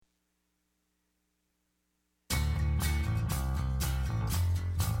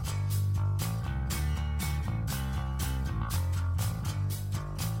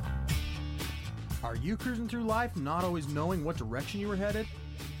Are you cruising through life not always knowing what direction you were headed?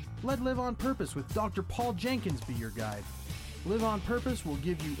 Let Live on Purpose with Dr. Paul Jenkins be your guide. Live on Purpose will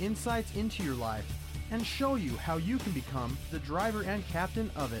give you insights into your life and show you how you can become the driver and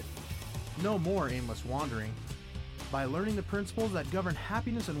captain of it. No more aimless wandering. By learning the principles that govern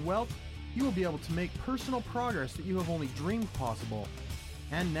happiness and wealth, you will be able to make personal progress that you have only dreamed possible.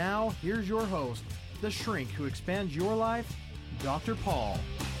 And now, here's your host, the shrink who expands your life, Dr. Paul.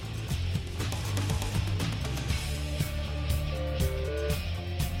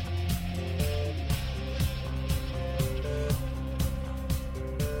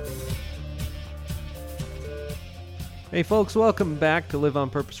 Hey folks, welcome back to Live on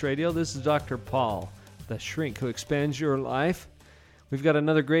Purpose Radio. This is Dr. Paul, the shrink who expands your life. We've got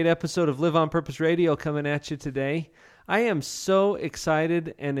another great episode of Live on Purpose Radio coming at you today. I am so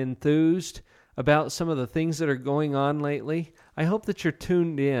excited and enthused about some of the things that are going on lately. I hope that you're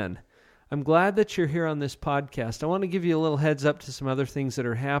tuned in. I'm glad that you're here on this podcast. I want to give you a little heads up to some other things that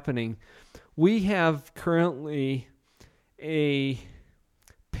are happening. We have currently a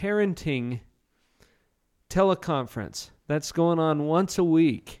parenting teleconference that's going on once a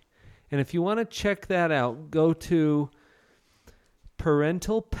week. And if you want to check that out, go to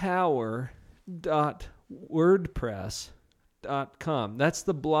parentalpower.wordpress.com. That's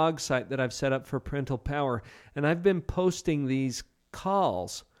the blog site that I've set up for Parental Power. And I've been posting these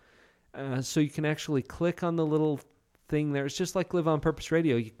calls. So you can actually click on the little thing there. It's just like Live on Purpose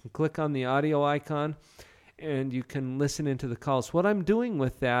Radio. You can click on the audio icon and you can listen into the calls. What I'm doing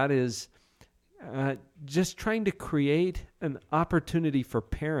with that is just trying to create an opportunity for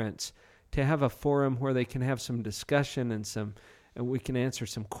parents to have a forum where they can have some discussion and we can answer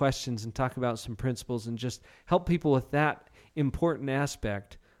some questions and talk about some principles and just help people with that important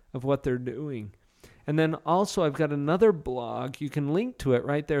aspect of what they're doing. And then also I've got another blog. You can link to it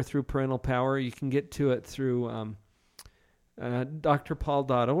right there through Parental Power. You can get to it through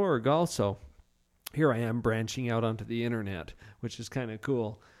drpaul.org also. Here I am branching out onto the internet, which is kind of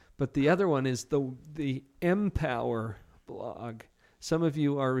cool. But the other one is the Empower blog. Some of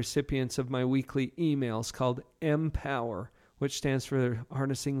you are recipients of my weekly emails called Empower, which stands for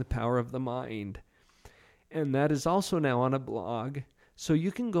Harnessing the Power of the Mind. And that is also now on a blog. So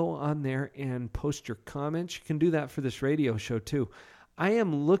you can go on there and post your comments. You can do that for this radio show too. I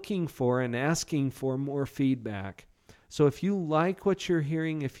am looking for and asking for more feedback. So if you like what you're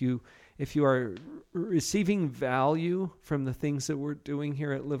hearing, if you are receiving value from the things that we're doing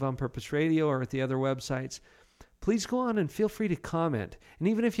here at Live on Purpose Radio or at the other websites, please go on and feel free to comment. And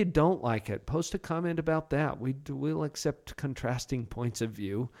even if you don't like it, post a comment about that. We'll accept contrasting points of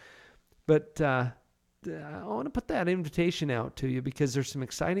view. But I want to put that invitation out to you because there's some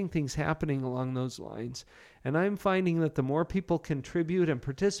exciting things happening along those lines. And I'm finding that the more people contribute and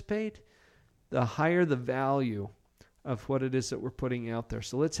participate, the higher the value of what it is that we're putting out there.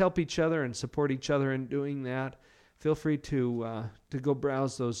 So let's help each other and support each other in doing that. Feel free to go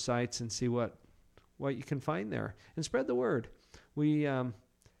browse those sites and see what you can find there and spread the word. We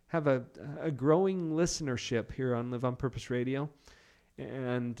have a growing listenership here on Live on Purpose Radio,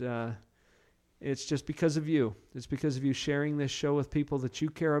 and it's just because of you. It's because of you sharing this show with people that you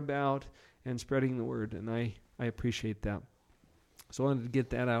care about and spreading the word, and I appreciate that. So I wanted to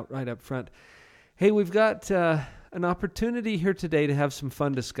get that out right up front. Hey, we've got an opportunity here today to have some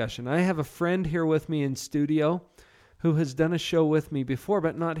fun discussion. I have a friend here with me in studio who has done a show with me before,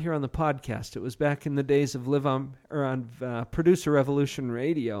 but not here on the podcast. It was back in the days of on Producer Revolution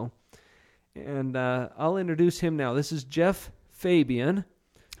Radio. And I'll introduce him now. This is Jeff Fabian.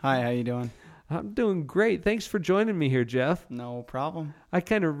 Hi, how you doing? I'm doing great. Thanks for joining me here, Jeff. No problem. I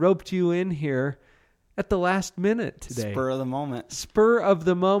kind of roped you in here at the last minute today. Spur of the moment. Spur of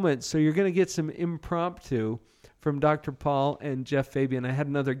the moment. So you're going to get some impromptu from Dr. Paul and Jeff Fabian. I had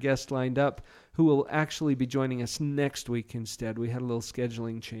another guest lined up who will actually be joining us next week instead. We had a little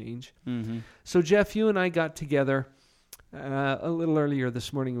scheduling change. Mm-hmm. So Jeff, you and I got together a little earlier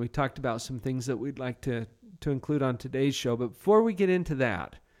this morning. We talked about some things that we'd like to include on today's show. But before we get into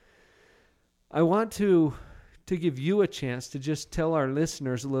that, I want to give you a chance to just tell our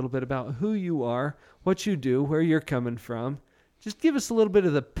listeners a little bit about who you are, what you do, where you're coming from. Just give us a little bit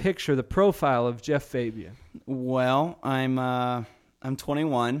of the picture, the profile of Jeff Fabian. Well, I'm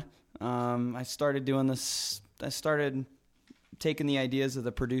 21. I started doing this. I started taking the ideas of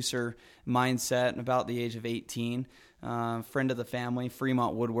the producer mindset about the age of 18. Friend of the family,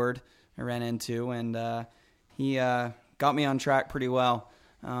 Fremont Woodward, I ran into, and he got me on track pretty well.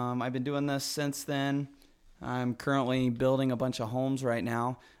 I've been doing this since then. I'm currently building a bunch of homes right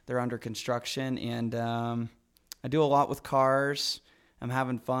now. They're under construction, and I do a lot with cars. I'm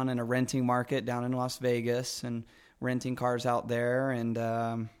having fun in a renting market down in Las Vegas and renting cars out there, and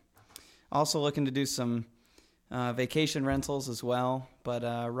also looking to do some vacation rentals as well. But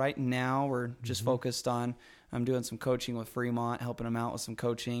right now we're just focused on, I'm doing some coaching with Fremont, helping them out with some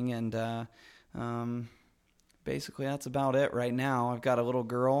coaching, and basically that's about it right now. I've got a little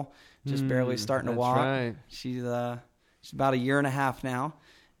girl just barely starting to walk. Right. She's about 1.5 years now,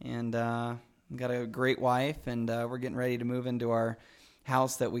 and got a great wife, and we're getting ready to move into our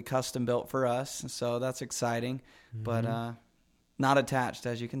house that we custom built for us. So that's exciting, but not attached,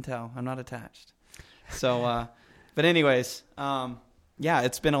 as you can tell. I'm not attached. So, but anyways, yeah,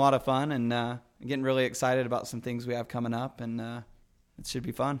 it's been a lot of fun, and I'm getting really excited about some things we have coming up, and it should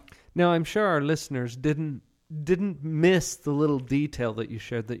be fun. Now, I'm sure our listeners didn't miss the little detail that you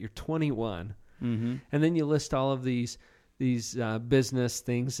shared, that you're 21, and then you list all of these business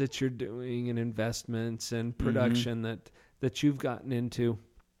things that you're doing, and investments and production that you've gotten into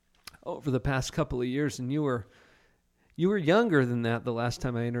over the past couple of years. And you were younger than that the last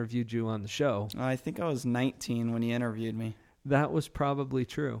time I interviewed you on the show. I think I was 19 when you interviewed me. That was probably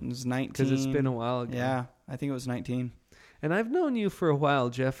true. It was 19. Because it's been a while ago. Yeah, I think it was 19. And I've known you for a while,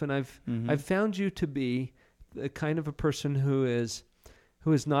 Jeff, and I've found you to be the kind of a person who is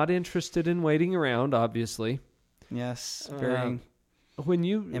not interested in waiting around, obviously. Yes, very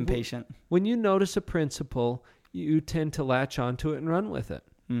impatient. When you notice a principle, you tend to latch onto it and run with it.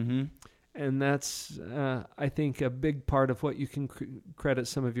 Mm-hmm. And that's, I think, a big part of what you can credit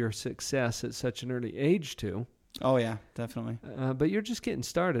some of your success at such an early age to. Oh yeah, definitely. But you're just getting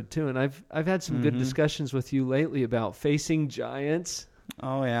started too, and I've had some good discussions with you lately about facing giants.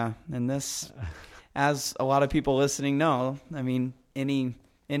 Oh yeah, and this, as a lot of people listening know, I mean, any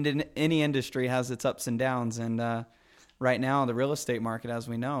industry has its ups and downs, and right now the real estate market, as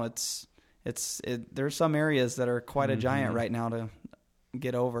we know, there's some areas that are quite a giant right now to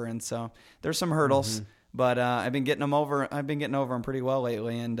get over, and so there's some hurdles, but I've been getting them over. I've been getting over them pretty well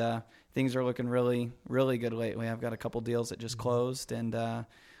lately, and things are looking really, really good lately. I've got a couple deals that just closed, and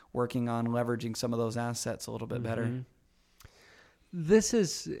working on leveraging some of those assets a little bit better. This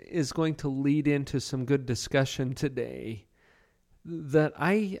is going to lead into some good discussion today that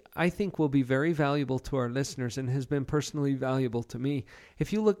I think will be very valuable to our listeners, and has been personally valuable to me.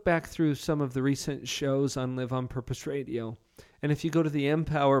 If you look back through some of the recent shows on Live on Purpose Radio, and if you go to the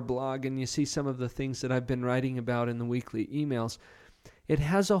Empower blog and you see some of the things that I've been writing about in the weekly emails, it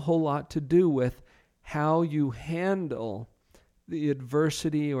has a whole lot to do with how you handle the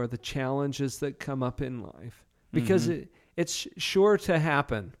adversity or the challenges that come up in life. Because it's sure to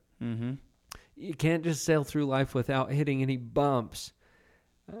happen. Mm-hmm. You can't just sail through life without hitting any bumps.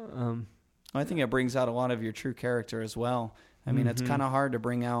 I think it brings out a lot of your true character as well. I mean, it's kind of hard to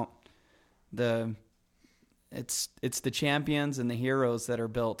bring out it's the champions and the heroes that are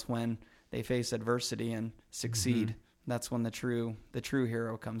built when they face adversity and succeed. That's when the true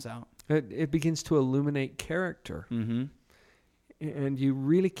hero comes out. It begins to illuminate character. And you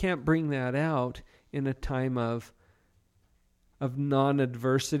really can't bring that out in a time of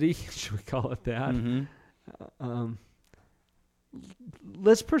non-adversity, should we call it that?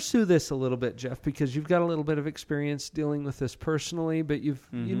 Let's pursue this a little bit, Jeff, because you've got a little bit of experience dealing with this personally, but you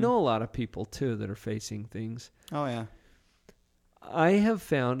know a lot of people too that are facing things. Oh yeah. I have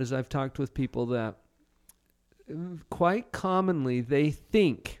found, as I've talked with people, that quite commonly they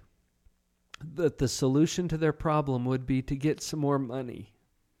think that the solution to their problem would be to get some more money.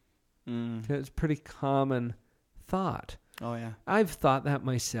 It's a pretty common thought. Oh yeah. I've thought that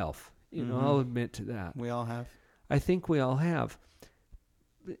myself. I'll admit to that. We all have. I think we all have.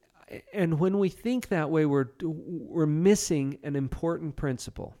 And when we think that way, we're missing an important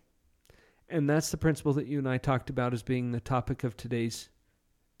principle. And that's the principle that you and I talked about as being the topic of today's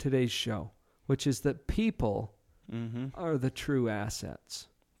show, which is that people are the true assets.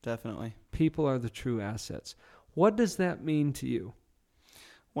 Definitely. People are the true assets. What does that mean to you?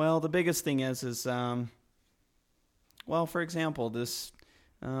 Well, the biggest thing is for example, this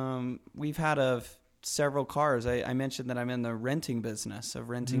we've had several cars. I mentioned that I'm in the renting business of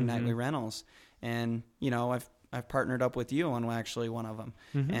renting nightly rentals, and I've partnered up with you on actually one of them,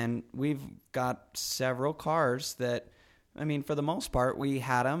 and we've got several cars that, I mean, for the most part, we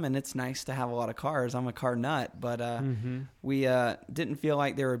had them, and it's nice to have a lot of cars. I'm a car nut, but we didn't feel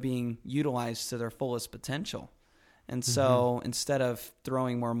like they were being utilized to their fullest potential. And so instead of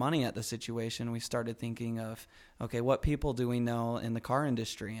throwing more money at the situation, we started thinking of, okay, what people do we know in the car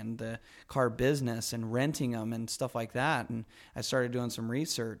industry and the car business and renting them and stuff like that. And I started doing some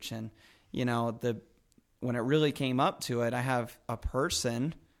research, and, when it really came up to it, I have a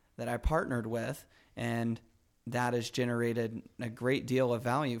person that I partnered with, and that has generated a great deal of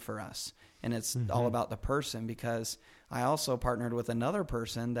value for us. And it's all about the person, because I also partnered with another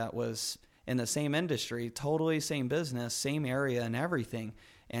person that was in the same industry, totally same business, same area and everything.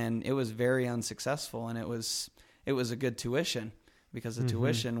 And it was very unsuccessful. And it was a good tuition, because the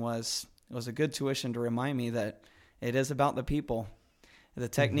tuition was a good tuition to remind me that it is about the people. The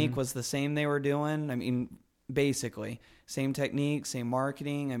technique was the same they were doing. I mean, basically same technique, same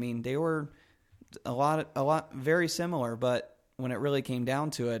marketing. I mean, they were a lot very similar, but when it really came down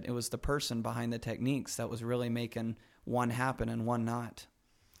to it, it was the person behind the techniques that was really making one happen and one not.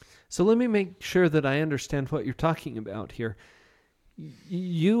 So let me make sure that I understand what you're talking about here.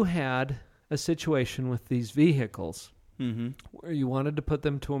 You had a situation with these vehicles where you wanted to put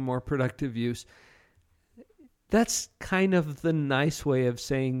them to a more productive use. That's kind of the nice way of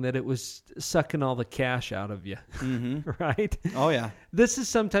saying that it was sucking all the cash out of you, right? Oh, yeah. This is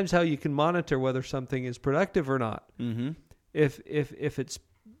sometimes how you can monitor whether something is productive or not. If it's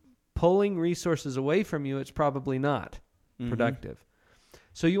pulling resources away from you, it's probably not productive.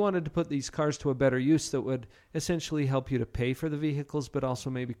 So you wanted to put these cars to a better use that would essentially help you to pay for the vehicles, but also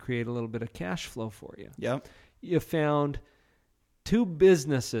maybe create a little bit of cash flow for you. Yep. You found two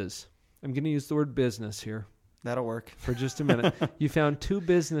businesses. I'm going to use the word business here. That'll work. For just a minute. You found two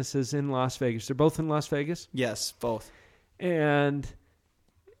businesses in Las Vegas. They're both in Las Vegas? Yes, both. And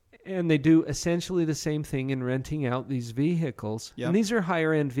they do essentially the same thing in renting out these vehicles. Yep. And these are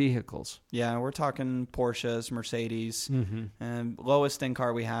higher-end vehicles. Yeah, we're talking Porsches, Mercedes. And lowest end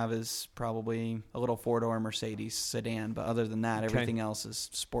car we have is probably a little four-door Mercedes sedan. But other than that, everything else is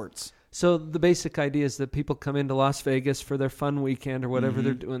sports. So the basic idea is that people come into Las Vegas for their fun weekend or whatever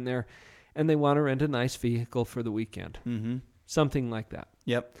they're doing there, and they want to rent a nice vehicle for the weekend. Something like that.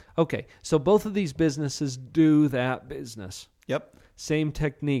 Yep. Okay, so both of these businesses do that business. Yep. Same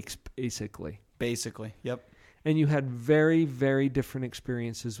techniques, basically. Basically, yep. And you had very, very different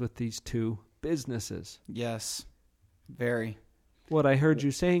experiences with these two businesses. Yes, very. What I heard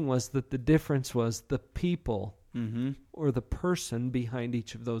you saying was that the difference was the people or the person behind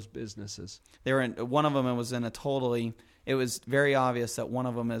each of those businesses. They were in, one of them was in a totally, it was very obvious that one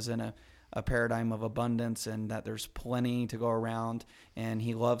of them is in a paradigm of abundance and that there's plenty to go around, and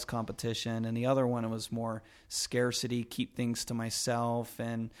he loves competition. And the other one, it was more scarcity, keep things to myself,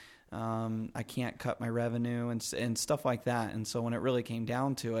 and I can't cut my revenue and stuff like that. And so when it really came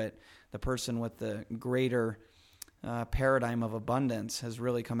down to it, the person with the greater paradigm of abundance has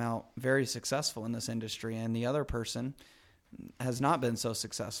really come out very successful in this industry, and the other person has not been so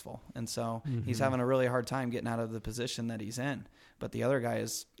successful. And so he's having a really hard time getting out of the position that he's in. But the other guy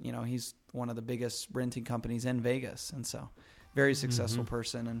is, he's one of the biggest renting companies in Vegas. And so very successful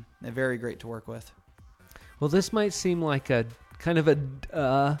person and very great to work with. Well, this might seem like a kind of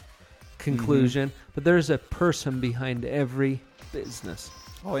a conclusion, but there's a person behind every business.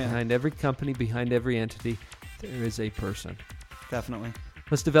 Oh, yeah. Behind every company, behind every entity, there is a person. Definitely.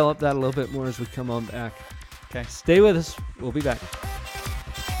 Let's develop that a little bit more as we come on back. Okay. Stay with us. We'll be back.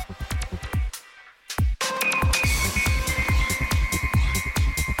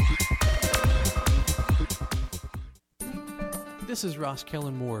 This is Ross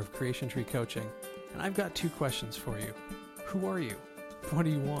Kellen Moore of Creation Tree Coaching, and I've got two questions for you. Who are you? What do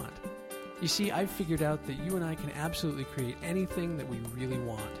you want? You see, I've figured out that you and I can absolutely create anything that we really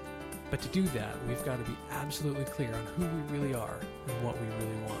want. But to do that, we've got to be absolutely clear on who we really are and what we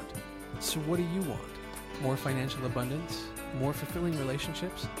really want. So what do you want? More financial abundance? More fulfilling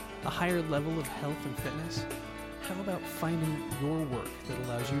relationships? A higher level of health and fitness? How about finding your work that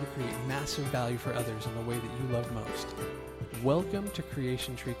allows you to create massive value for others in the way that you love most? Welcome to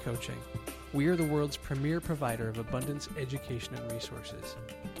Creation Tree Coaching. We are the world's premier provider of abundance, education, and resources.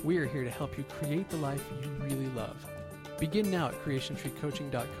 We are here to help you create the life you really love. Begin now at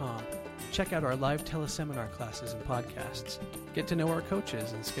creationtreecoaching.com. Check out our live teleseminar classes and podcasts. Get to know our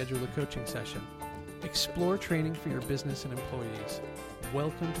coaches and schedule a coaching session. Explore training for your business and employees.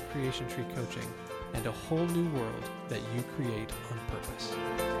 Welcome to Creation Tree Coaching and a whole new world that you create on purpose.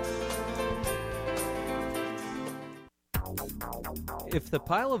 If the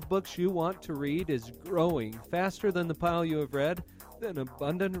pile of books you want to read is growing faster than the pile you have read, then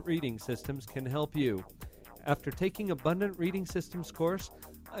Abundant Reading Systems can help you. After taking Abundant Reading Systems course,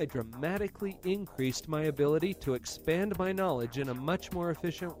 I dramatically increased my ability to expand my knowledge in a much more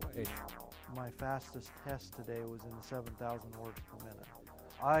efficient way. My fastest test today was in the 7,000 words per minute.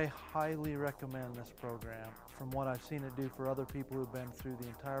 I highly recommend this program from what I've seen it do for other people who've been through the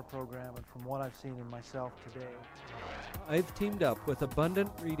entire program and from what I've seen in myself today. I've teamed up with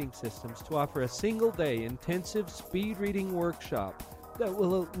Abundant Reading Systems to offer a single-day intensive speed reading workshop that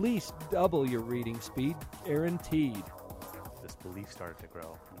will at least double your reading speed, guaranteed. This belief started to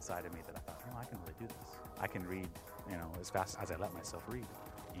grow inside of me that I thought, I can really do this. I can read, as fast as I let myself read.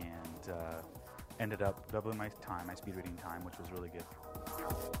 And ended up doubling my speed reading time, which was really good.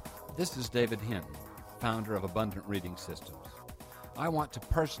 This is David Hinton, founder of Abundant Reading Systems. I want to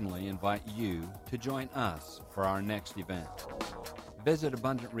personally invite you to join us for our next event. Visit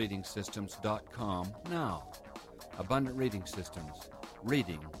AbundantReadingSystems.com now. Abundant Reading Systems,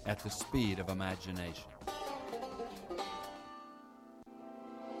 reading at the speed of imagination.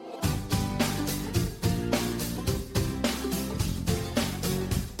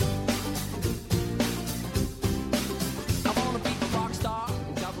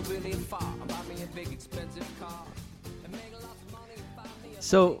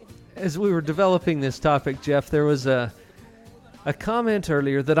 So, as we were developing this topic, Jeff, there was a comment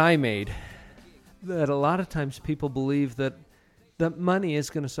earlier that I made that a lot of times people believe that money is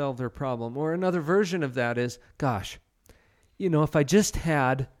going to solve their problem. Or another version of that is, gosh, if I just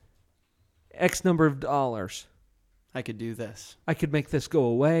had X number of dollars, I could do this. I could make this go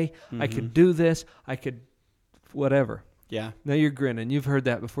away. Mm-hmm. I could do this. I could whatever. Yeah. Now you're grinning. You've heard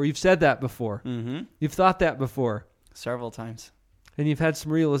that before. You've said that before. Mm-hmm. You've thought that before. Several times. And you've had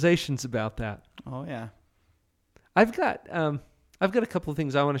some realizations about that. Oh, yeah. I've got a couple of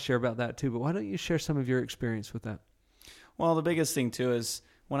things I want to share about that too, but why don't you share some of your experience with that? Well, the biggest thing too is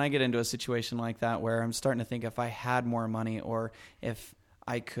when I get into a situation like that where I'm starting to think if I had more money, or if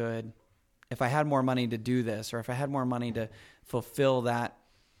I had more money to do this, or if I had more money to fulfill that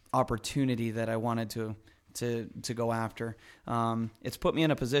opportunity that I wanted to go after, it's put me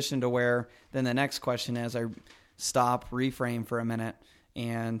in a position to where then the next question is I stop, reframe for a minute,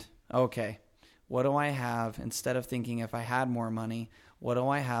 and okay, what do I have, instead of thinking if I had more money, what do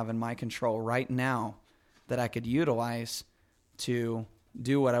I have in my control right now that I could utilize to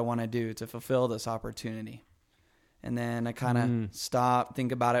do what I want to do to fulfill this opportunity? And then I kind of stop,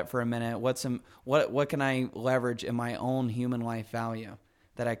 think about it for a minute. What can I leverage in my own human life value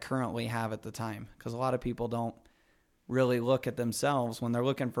that I currently have at the time? Because a lot of people don't really look at themselves. When they're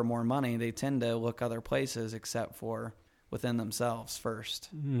looking for more money, they tend to look other places except for within themselves first.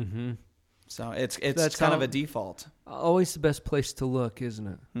 Mm-hmm. So it's kind of a default. Always the best place to look, isn't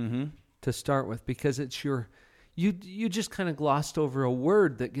it? Mm-hmm. To start with, because it's you just kind of glossed over a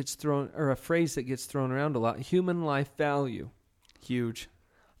word that gets thrown, or a phrase that gets thrown around a lot. Human life value. Huge.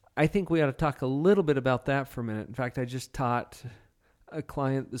 I think we ought to talk a little bit about that for a minute. In fact, I just taught a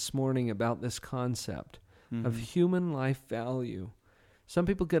client this morning about this concept of human life value. Some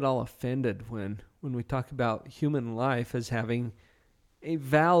people get all offended when we talk about human life as having a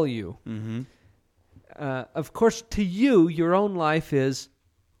value. Mm-hmm. Of course, to you, your own life is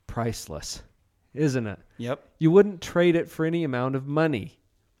priceless, isn't it? Yep. You wouldn't trade it for any amount of money.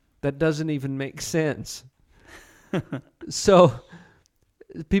 That doesn't even make sense. So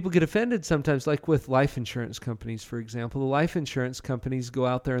people get offended sometimes, like with life insurance companies, for example. The life insurance companies go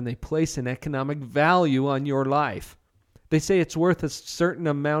out there and they place an economic value on your life. They say it's worth a certain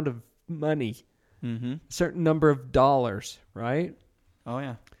amount of money, a certain number of dollars, right? Oh,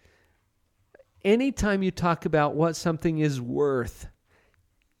 yeah. Anytime you talk about what something is worth,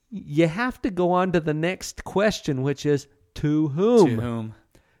 you have to go on to the next question, which is, to whom? To whom?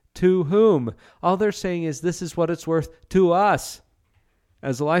 To whom? All they're saying is, this is what it's worth to us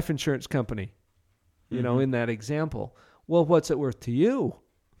as a life insurance company, in that example. Well, what's it worth to you?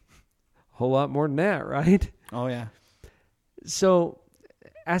 A whole lot more than that, right? Oh, yeah. So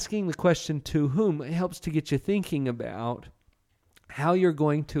asking the question, to whom, it helps to get you thinking about how you're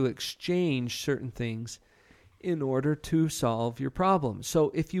going to exchange certain things in order to solve your problem.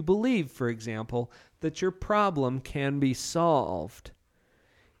 So if you believe, for example, that your problem can be solved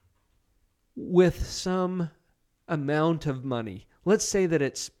with some amount of money, let's say that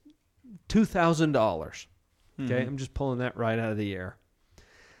it's $2,000. Okay, I'm just pulling that right out of the air.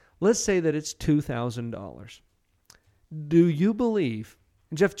 Let's say that it's $2,000. Do you believe,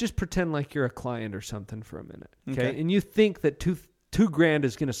 Jeff, just pretend like you're a client or something for a minute, okay? And you think that $2,000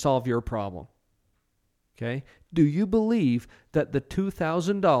 is going to solve your problem. Okay? Do you believe that the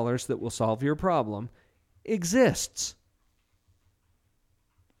 $2,000 that will solve your problem exists?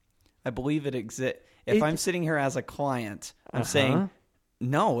 I believe it exists. If I'm sitting here as a client, I'm saying,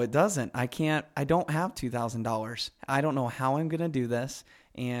 no, it doesn't. I don't have $2,000. I don't know how I'm going to do this,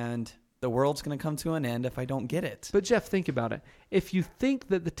 and the world's going to come to an end if I don't get it. But Jeff, think about it. If you think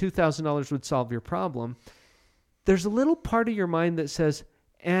that the $2,000 would solve your problem, there's a little part of your mind that says,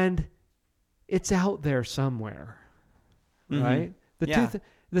 and it's out there somewhere, right?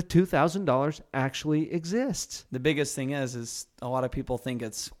 the $2,000 actually exists. The biggest thing is a lot of people think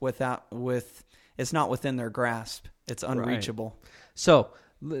it's it's not within their grasp. It's unreachable. Right. So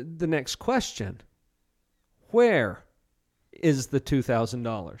the next question, where is the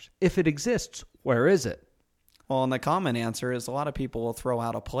 $2,000? If it exists, where is it? Well, and the common answer is a lot of people will throw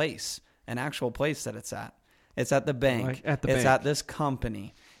out an actual place that it's at. It's at the bank. Right, at the it's bank. at this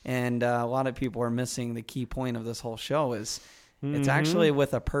company. And a lot of people are missing the key point of this whole show is it's actually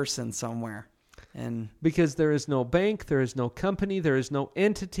with a person somewhere. And because there is no bank, there is no company, there is no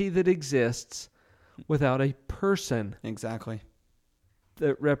entity that exists without a person. Exactly.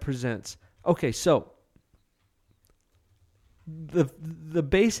 That represents. Okay, so the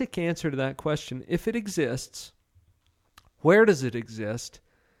basic answer to that question, if it exists, where does it exist?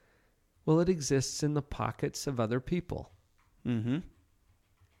 Well, it exists in the pockets of other people. Mm-hmm.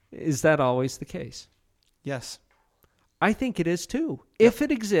 Is that always the case? Yes. I think it is too. Yep. If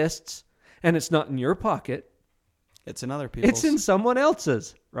it exists and it's not in your pocket, it's in other people's. It's in someone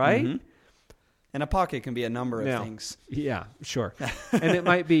else's, right? Mm-hmm. And a pocket can be a number of things. Yeah, sure. And it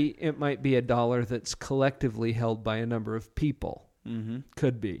might be a dollar that's collectively held by a number of people. Mm-hmm.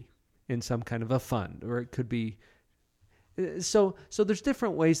 Could be in some kind of a fund, or it could be. So there's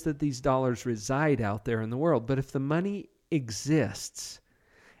different ways that these dollars reside out there in the world. But if the money exists,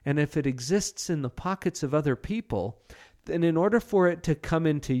 and if it exists in the pockets of other people, then in order for it to come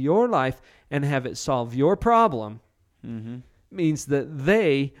into your life and have it solve your problem, means that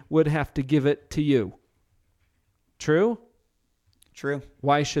they would have to give it to you. True? True.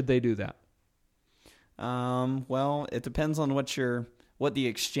 Why should they do that? Well, it depends on what the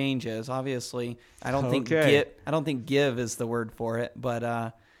exchange is. Obviously, I don't think give is the word for it,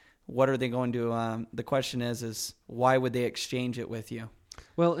 but what are they going to the question is why would they exchange it with you?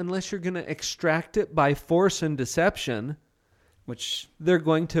 Well, unless you're going to extract it by force and deception, which they're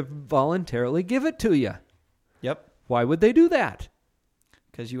going to voluntarily give it to you. Yep. Why would they do that?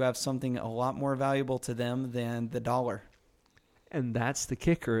 Because you have something a lot more valuable to them than the dollar. And that's the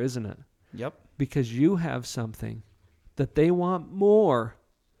kicker, isn't it? Yep. Because you have something that they want more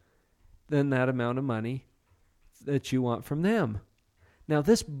than that amount of money that you want from them. Now,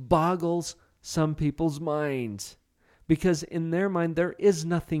 this boggles some people's minds because in their mind, there is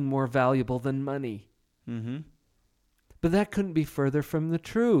nothing more valuable than money. Mm-hmm. But that couldn't be further from the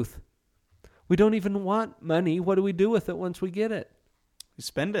truth. We don't even want money. What do we do with it once we get it? We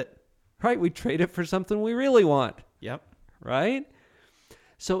spend it. Right? We trade it for something we really want. Yep. Right?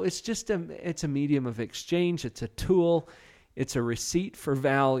 So it's just it's a medium of exchange. It's a tool. It's a receipt for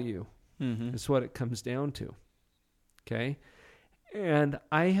value. Mm-hmm. Is what it comes down to. Okay? And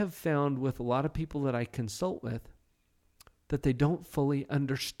I have found with a lot of people that I consult with that they don't fully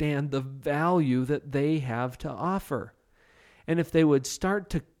understand the value that they have to offer. And if they would start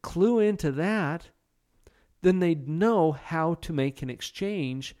to clue into that, then they'd know how to make an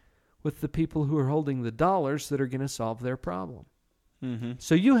exchange with the people who are holding the dollars that are going to solve their problem. Mm-hmm.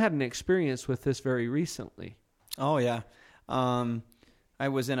 So you had an experience with this very recently. Oh, yeah. I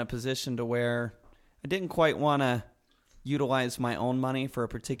was in a position to where I didn't quite want to utilize my own money for a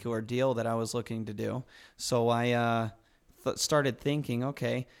particular deal that I was looking to do. So I started thinking,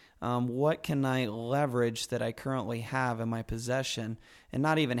 okay, what can I leverage that I currently have in my possession? And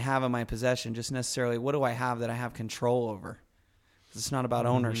not even have in my possession, just necessarily what do I have that I have control over? It's not about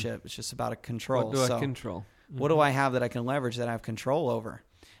ownership. It's just about a control. What do I control? Mm-hmm. What do I have that I can leverage that I have control over?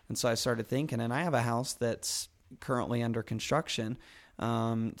 And so I started thinking, and I have a house that's currently under construction.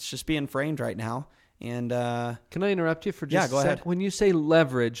 It's just being framed right now. And can I interrupt you for just a sec? ahead. When you say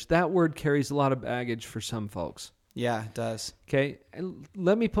leverage, that word carries a lot of baggage for some folks. Yeah, it does. Okay, and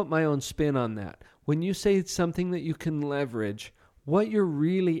let me put my own spin on that. When you say it's something that you can leverage, what you're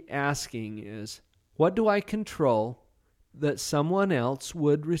really asking is, what do I control that someone else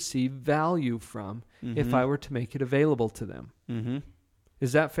would receive value from if I were to make it available to them? Mm-hmm.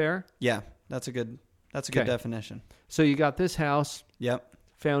 Is that fair? Yeah, that's a good definition. So you got this house. Yep.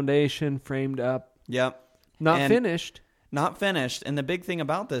 Foundation framed up. Yep. Not finished. Not finished. And the big thing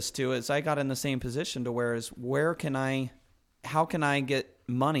about this too is I got in the same position to where is how can I get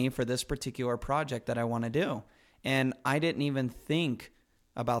money for this particular project that I want to do? And I didn't even think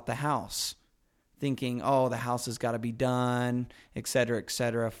about the house, thinking, oh, the house has got to be done, et cetera,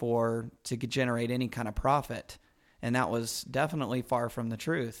 to generate any kind of profit. And that was definitely far from the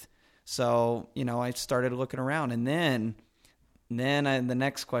truth. So, I started looking around, and then the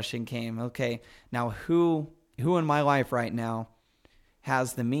next question came, okay, now who in my life right now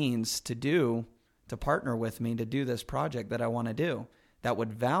has the means to partner with me to do this project that I want to do that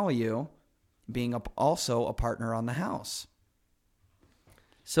would value being also a partner on the house?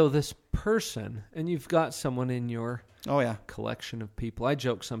 So this person, and you've got someone in your Oh, yeah. collection of people. I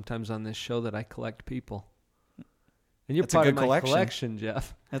joke sometimes on this show that I collect people. And you're That's a part good of my collection.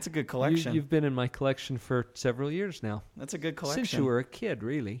 Jeff. That's a good collection. You've been in my collection for several years now. That's a good collection. Since you were a kid,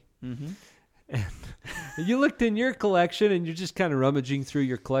 really. Mm-hmm. And you looked in your collection, and you're just kind of rummaging through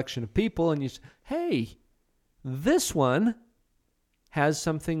your collection of people, and you say, hey, this one has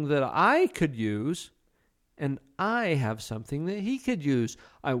something that I could use, and I have something that he could use.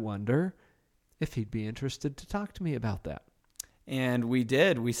 I wonder if he'd be interested to talk to me about that. And we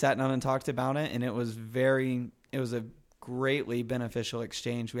did. We sat down and talked about it, and it was a greatly beneficial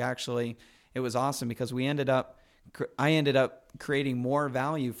exchange. It was awesome because I ended up creating more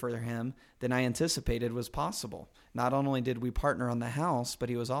value for him than I anticipated was possible. Not only did we partner on the house, but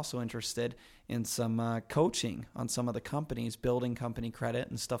he was also interested in some coaching on some of the companies, building company credit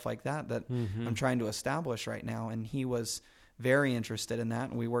and stuff like that I'm trying to establish right now. And he was very interested in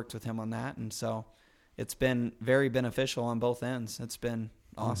that, and we worked with him on that. And so it's been very beneficial on both ends. It's been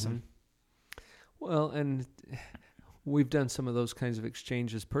awesome. Well, and we've done some of those kinds of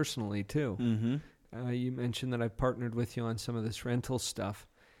exchanges personally too. You mentioned that I've partnered with you on some of this rental stuff.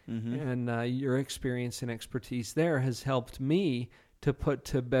 And your experience and expertise there has helped me to put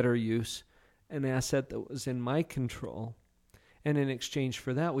to better use an asset that was in my control. And in exchange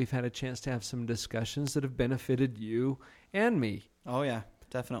for that, we've had a chance to have some discussions that have benefited you and me. Oh, yeah,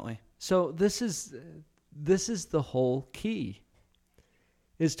 definitely. So this is the whole key,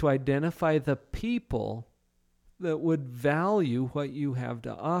 is to identify the people that would value what you have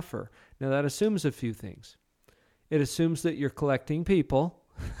to offer. Now, that assumes a few things. It assumes that you're collecting people.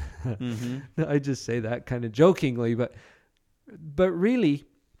 I just say that kind of jokingly, but really,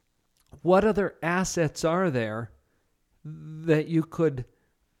 what other assets are there that you could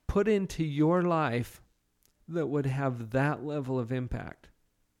put into your life that would have that level of impact?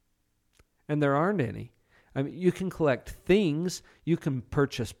 And there aren't any. I mean, you can collect things, you can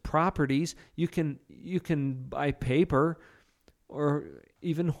purchase properties, you can buy paper, or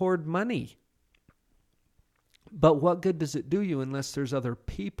even hoard money. But what good does it do you unless there's other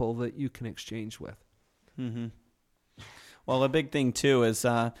people that you can exchange with? Well, a big thing too is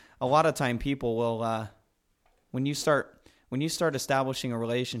a lot of time people will when you start establishing a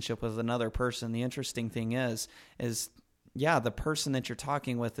relationship with another person, the interesting thing is the person that you're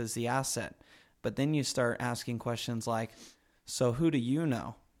talking with is the asset. But then you start asking questions like, so who do you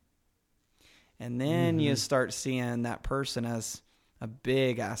know? And then you start seeing that person as a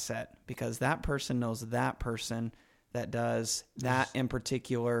big asset, because that person knows that person that does that in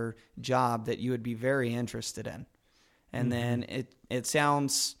particular job that you would be very interested in. And then it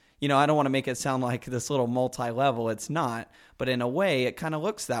sounds, I don't want to make it sound like this little multi-level. It's not. But in a way, it kind of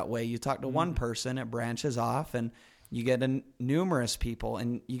looks that way. You talk to one person, it branches off, and you get numerous people,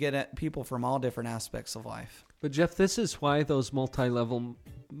 and you get people from all different aspects of life. But Jeff, this is why those multi-level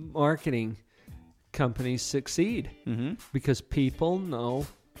marketing companies succeed, because people know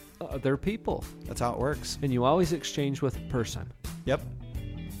other people. That's how it works. And you always exchange with a person. Yep.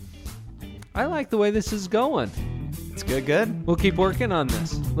 I like the way this is going. It's good. We'll keep working on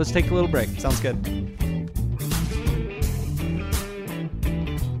this. Let's take a little break. Sounds good.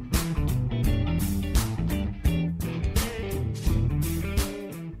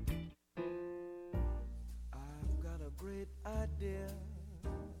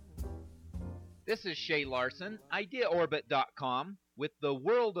 This is Shay Larson, IdeaOrbit.com, with the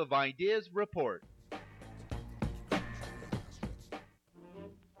World of Ideas Report.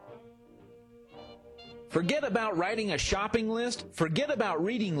 Forget about writing a shopping list. Forget about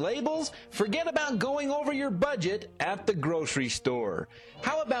reading labels. Forget about going over your budget at the grocery store.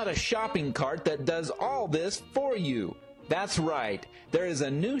 How about a shopping cart that does all this for you? That's right. There is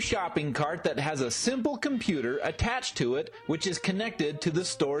a new shopping cart that has a simple computer attached to it, which is connected to the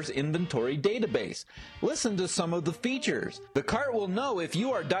store's inventory database. Listen to some of the features. The cart will know if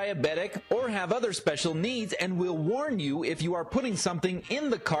you are diabetic or have other special needs, and will warn you if you are putting something in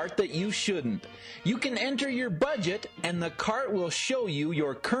the cart that you shouldn't. You can enter your budget, and the cart will show you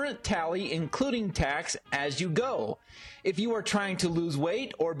your current tally, including tax, as you go. If you are trying to lose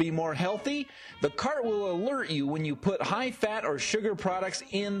weight or be more healthy, the cart will alert you when you put high fat or sugar products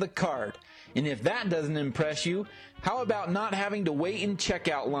in the cart. And if that doesn't impress you, how about not having to wait in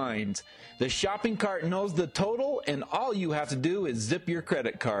checkout lines? The shopping cart knows the total, and all you have to do is zip your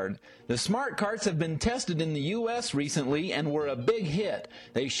credit card. The smart carts have been tested in the U.S. recently and were a big hit.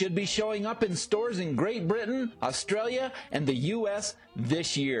 They should be showing up in stores in Great Britain, Australia, and the U.S.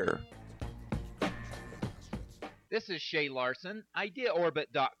 this year. This is Shay Larson,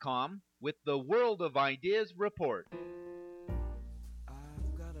 IdeaOrbit.com, with the World of Ideas Report.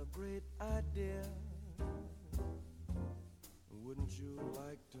 great idea. Wouldn't you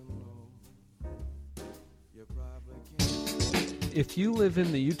like to know? You probably can't. If you live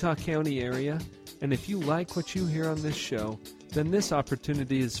in the Utah County area, and if you like what you hear on this show, then this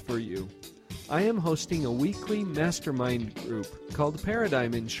opportunity is for you. I am hosting a weekly mastermind group called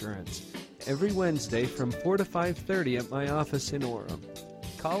Paradigm Insurance every Wednesday from 4 to 5:30 at my office in Orem.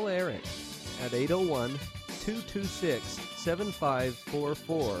 Call Eric at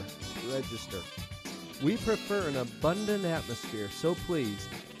 801-226-7544 to register. We prefer an abundant atmosphere, so please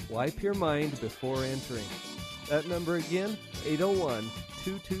wipe your mind before entering. That number again,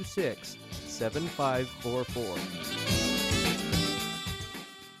 801-226-7544.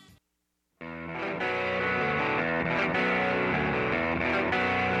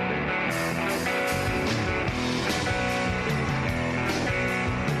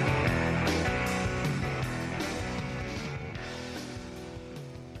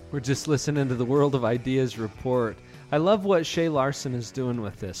 We're just listening to the World of Ideas report. I love what Shay Larson is doing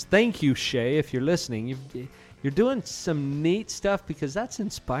with this. Thank you, Shay, if you're listening. You're doing some neat stuff because that's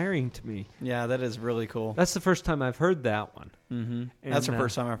inspiring to me. Yeah, that is really cool. That's the first time I've heard that one. Mm-hmm. That's the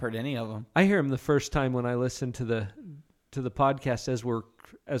first time I've heard any of them. I hear them the first time when I listen to the podcast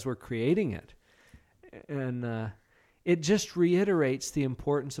as we're creating it, and it just reiterates the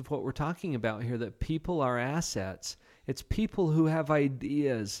importance of what we're talking about here. That people are assets. It's people who have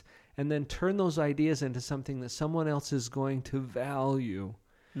ideas and then turn those ideas into something that someone else is going to value,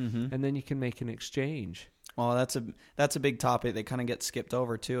 and then you can make an exchange. Well, that's a big topic that kind of gets skipped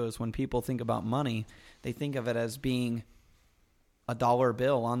over too. Is when people think about money, they think of it as being a dollar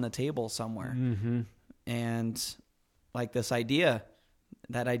bill on the table somewhere, and like this idea,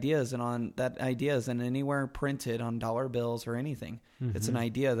 that idea isn't anywhere printed on dollar bills or anything. It's an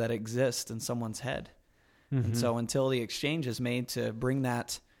idea that exists in someone's head. And so until the exchange is made to bring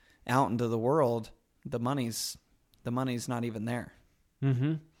that out into the world, the money's not even there.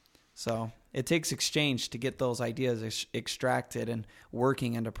 So it takes exchange to get those ideas extracted and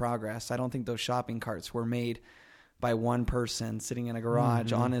working into progress. I don't think those shopping carts were made by one person sitting in a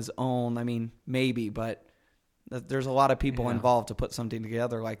garage on his own. I mean, maybe, but there's a lot of people involved to put something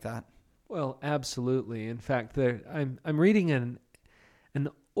together like that. Well, absolutely. In fact, I'm reading an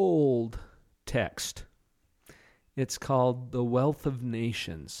old text. It's called The Wealth of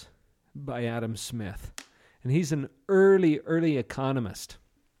Nations by Adam Smith. And he's an early economist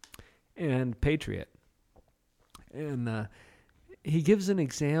and patriot. And he gives an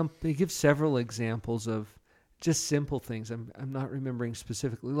example. He gives several examples of just simple things. I'm not remembering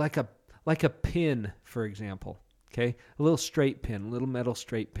specifically. Like a pin, for example. Okay? A little straight pin, a little metal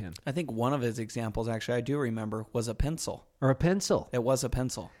straight pin. I think one of his examples, actually, I do remember, was a pencil. Or a pencil. It was a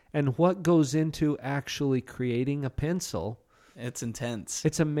pencil. And what goes into actually creating a pencil? It's intense.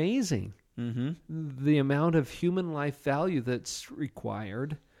 It's amazing. The amount of human life value that's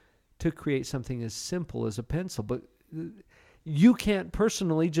required to create something as simple as a pencil. But you can't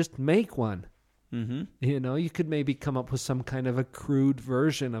personally just make one. You know, you could maybe come up with some kind of a crude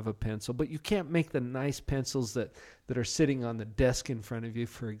version of a pencil, but you can't make the nice pencils that are sitting on the desk in front of you,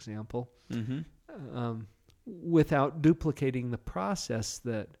 for example, without duplicating the process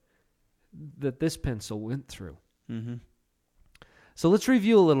that this pencil went through. So let's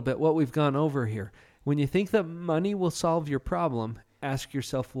review a little bit what we've gone over here. When you think that money will solve your problem, ask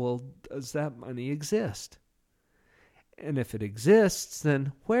yourself, well, does that money exist? And if it exists,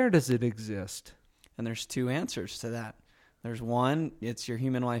 then where does it exist? And there's two answers to that. There's one, it's your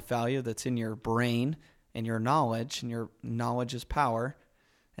human life value that's in your brain and your knowledge is power.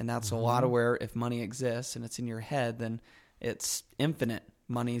 And that's a lot of where if money exists and it's in your head, then it's infinite.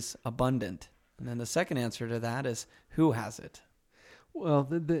 Money's abundant. And then the second answer to that is who has it? Well,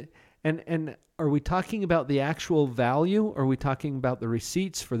 and are we talking about the actual value, or are we talking about the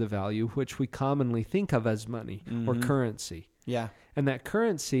receipts for the value, which we commonly think of as money or currency? Yeah. And that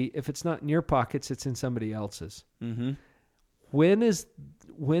currency, if it's not in your pockets, it's in somebody else's. When is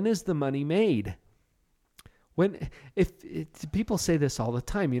the money made? If people say this all the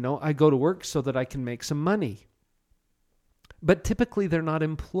time, you know, I go to work so that I can make some money. But typically they're not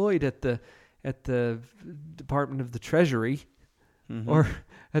employed at the Department of the Treasury or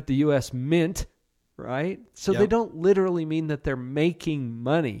at the U.S. Mint, right? So they don't literally mean that they're making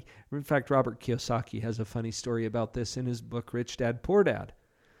money. In fact, Robert Kiyosaki has a funny story about this in his book, Rich Dad, Poor Dad,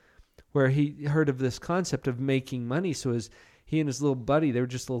 where he heard of this concept of making money. So he and his little buddy, they were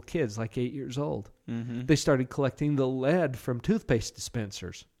just little kids, like 8 years old. They started collecting the lead from toothpaste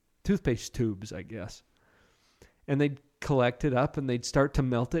dispensers, toothpaste tubes, I guess. And they'd collect it up and they'd start to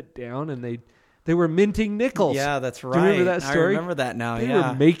melt it down and they'd They were minting nickels. Yeah, that's right. Do you remember that story? I remember that now, They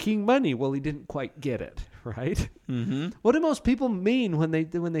yeah. were making money. Well, he didn't quite get it, right? Mm-hmm. What do most people mean when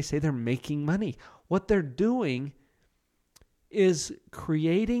they say they're making money? What they're doing is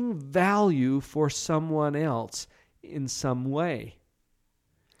creating value for someone else in some way.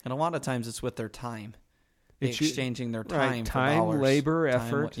 And a lot of times it's with their time. It's Exchanging their right, time for time, dollars. labor, Time,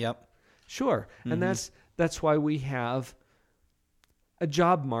 effort. Yep. Sure. Mhm. And that's why we have a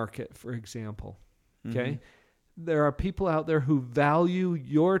job market, for example. Okay? There are people out there who value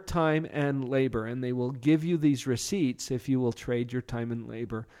your time and labor, and they will give you these receipts if you will trade your time and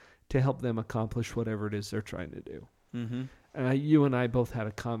labor to help them accomplish whatever it is they're trying to do. Mm-hmm. You and I both had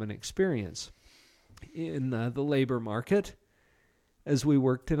a common experience in the labor market as we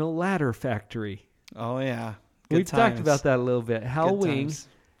worked in a ladder factory. Oh, yeah. We've talked about that a little bit. Hal Good Wing, times.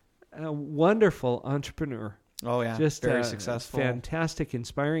 a wonderful entrepreneur. Oh, yeah. Just very a successful. fantastic,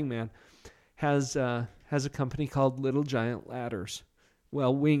 inspiring man, has a company called Little Giant Ladders.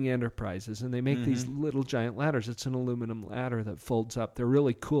 Well, Wing Enterprises, and they make these Little Giant Ladders. It's an aluminum ladder that folds up. They're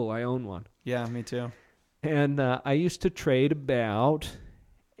really cool. I own one. Yeah, me too. And I used to trade about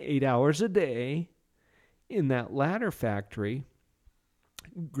 8 hours a day in that ladder factory,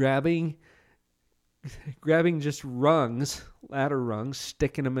 grabbing just rungs, ladder rungs,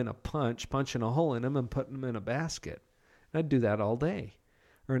 sticking them in a punching a hole in them, and putting them in a basket. And I'd do that all day.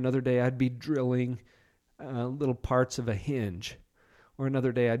 Or another day I'd be drilling little parts of a hinge. Or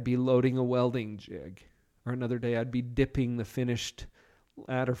another day I'd be loading a welding jig. Or another day I'd be dipping the finished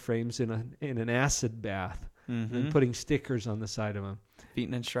ladder frames in an acid bath and putting stickers on the side of them.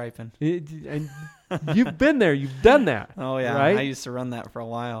 Beating and striping. And you've been there. You've done that. Oh, yeah. Right? I used to run that for a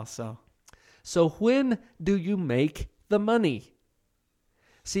while, so... So when do you make the money?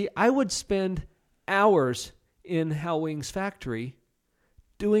 See, I would spend hours in Hal Wing's factory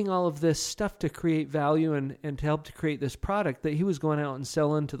doing all of this stuff to create value and to help to create this product that he was going out and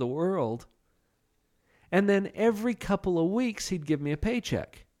selling to the world. And then every couple of weeks, he'd give me a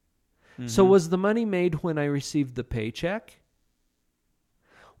paycheck. So was the money made when I received the paycheck?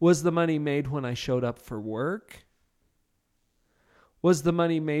 Was the money made when I showed up for work? Was the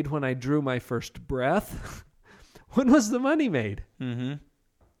money made when I drew my first breath? When was the money made? Mm-hmm.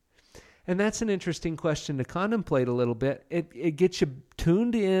 And that's an interesting question to contemplate a little bit. It gets you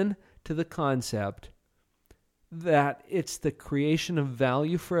tuned in to the concept that it's the creation of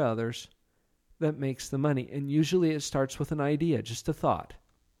value for others that makes the money. And usually it starts with an idea, just a thought.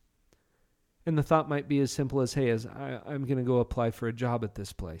 And the thought might be as simple as, hey, I'm going to go apply for a job at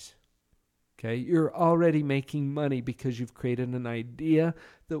this place. Okay, you're already making money because you've created an idea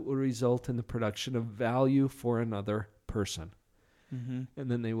that will result in the production of value for another person. And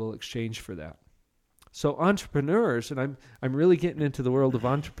then they will exchange for that. So entrepreneurs, and I'm really getting into the world of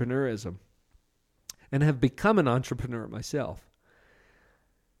entrepreneurism and have become an entrepreneur myself.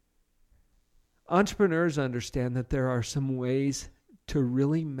 Entrepreneurs understand that there are some ways to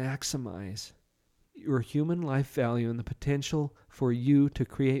really maximize your human life value and the potential for you to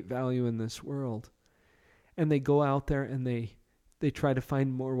create value in this world. And they go out there and they try to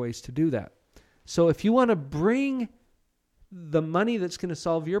find more ways to do that. So if you want to bring the money that's going to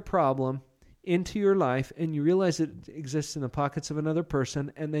solve your problem into your life and you realize it exists in the pockets of another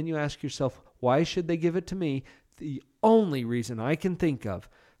person, and then you ask yourself, why should they give it to me? The only reason I can think of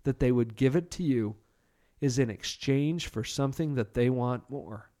that they would give it to you is in exchange for something that they want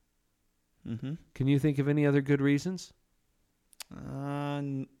more. Can you think of any other good reasons?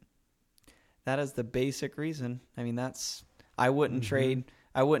 That is the basic reason. I mean, I wouldn't trade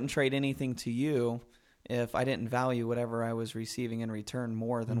anything to you if I didn't value whatever I was receiving in return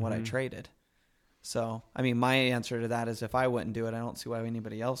more than what I traded. So, I mean, my answer to that is if I wouldn't do it, I don't see why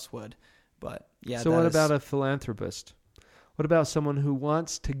anybody else would. But yeah. So what about a philanthropist? What about someone who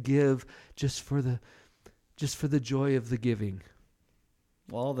wants to give just for the joy of the giving?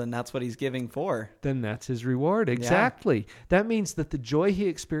 Well, then that's what he's giving for. Then that's his reward. Exactly. Yeah. That means that the joy he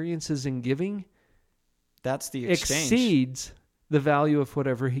experiences in giving, that's the exchange, exceeds the value of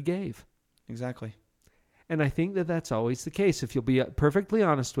whatever he gave. Exactly. And I think that that's always the case. If you'll be perfectly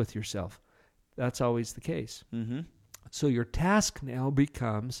honest with yourself, that's always the case. So your task now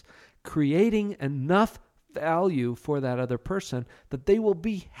becomes creating enough value for that other person that they will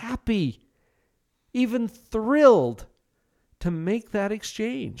be happy, even thrilled to make that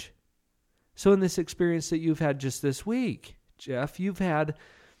exchange. So in this experience that you've had just this week, Jeff, you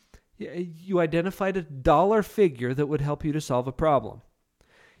identified a dollar figure that would help you to solve a problem.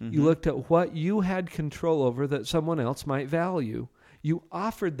 You looked at what you had control over that someone else might value. You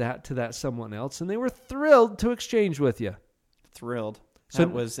offered that to that someone else, and they were thrilled to exchange with you. Thrilled. So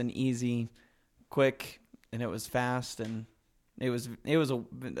that was an easy quick and it was fast, and it was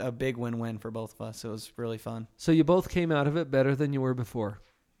a big win-win for both of us. It was really fun. So you both came out of it better than you were before.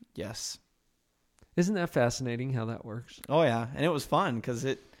 Yes. Isn't that fascinating how that works? Oh yeah, and it was fun because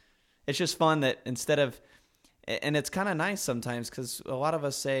it's just fun that instead of, and it's kind of nice sometimes because a lot of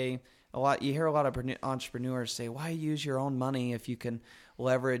us say you hear a lot of entrepreneurs say, why use your own money if you can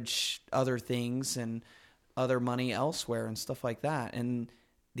leverage other things and other money elsewhere and stuff like that. And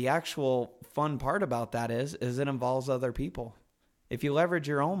the actual fun part about that is it involves other people. If you leverage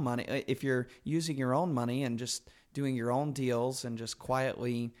your own money, if you're using your own money and just doing your own deals and just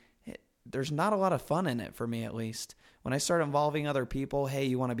quietly, there's not a lot of fun in it, for me at least. When I start involving other people, hey,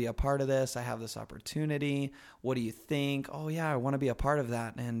 you want to be a part of this? I have this opportunity. What do you think? Oh yeah, I want to be a part of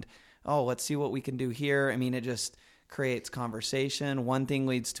that. And oh, let's see what we can do here. I mean, it just creates conversation. One thing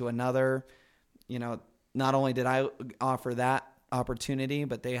leads to another. You know, not only did I offer that opportunity,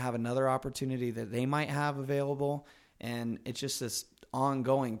 but they have another opportunity that they might have available. And it's just this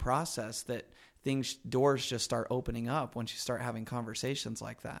ongoing process that doors just start opening up once you start having conversations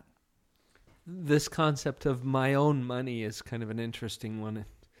like that. This concept of my own money is kind of an interesting one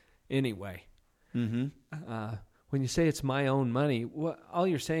anyway. Mm-hmm. When you say it's my own money, all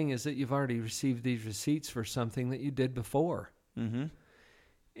you're saying is that you've already received these receipts for something that you did before.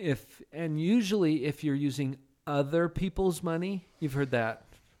 Mm-hmm. Usually if you're using other people's money, you've heard that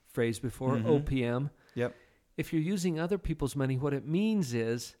phrase before, Mm-hmm. OPM. Yep. If you're using other people's money, what it means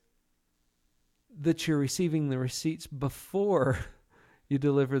is that you're receiving the receipts before you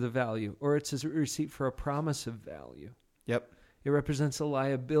deliver the value, or it's a receipt for a promise of value. Yep. It represents a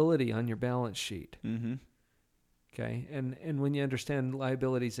liability on your balance sheet. Mm-hmm. Okay, and when you understand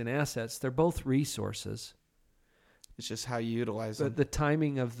liabilities and assets, they're both resources. It's just how you utilize But them. the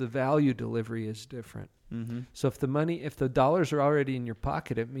timing of the value delivery is different. Mm-hmm. So if the dollars are already in your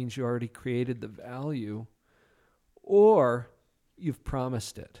pocket, it means you already created the value, or you've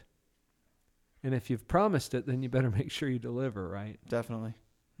promised it. And if you've promised it, then you better make sure you deliver, right? Definitely.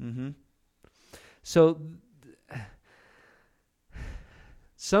 Mm-hmm. So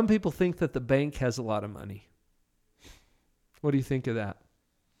some people think that the bank has a lot of money. What do you think of that?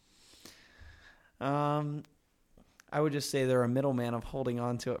 I would just say they're a middleman of holding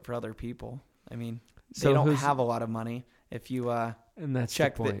on to it for other people. I mean, So they don't who's- have a lot of money. If you And that's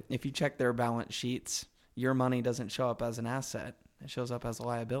check the point. if you check their balance sheets, your money doesn't show up as an asset. It shows up as a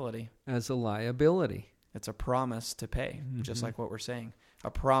liability. As a liability. It's a promise to pay, just like what we're saying. A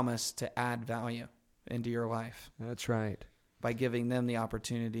promise to add value into your life That's right. by giving them the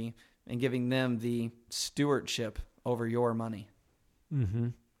opportunity and giving them the stewardship over your money. Mm-hmm.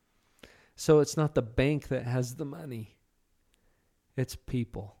 So it's not the bank that has the money. It's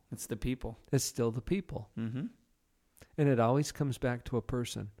people. It's the people. It's still the people. Mm-hmm. And it always comes back to a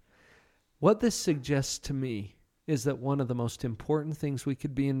person. What this suggests to me is that one of the most important things we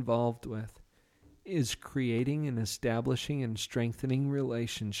could be involved with is creating and establishing and strengthening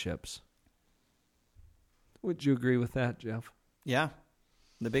relationships. Would you agree with that, Jeff? Yeah.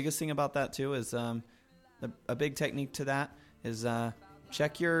 The biggest thing about that, too, is a big technique to that is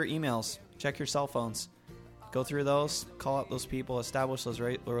check your emails, check your cell phones. Go through those, call up those people, establish those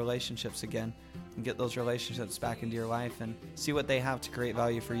relationships again, and get those relationships back into your life and see what they have to create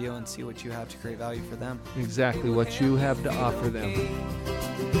value for you and see what you have to create value for them. Exactly what you have to offer them.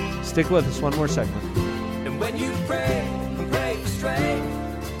 Stick with us, one more segment. And when you pray for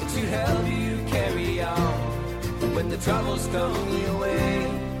strength to help you carry on when the troubles come your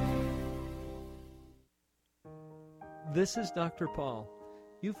way. This is Dr. Paul.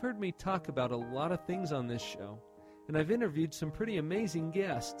 You've heard me talk about a lot of things on this show, and I've interviewed some pretty amazing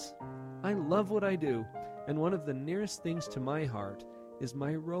guests. I love what I do, and one of the nearest things to my heart is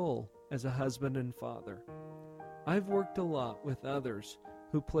my role as a husband and father. I've worked a lot with others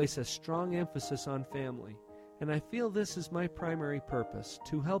who place a strong emphasis on family, and I feel this is my primary purpose,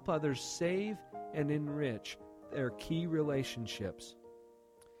 to help others save and enrich their key relationships.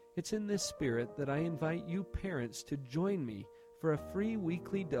 It's in this spirit that I invite you parents to join me for a free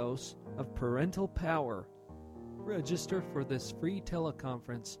weekly dose of parental power. Register for this free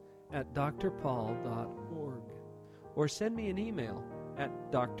teleconference at drpaul.org or send me an email at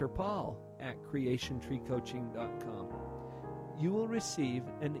drpaul@creationtreecoaching.com. You will receive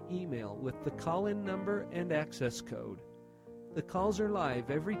an email with the call-in number and access code. The calls are live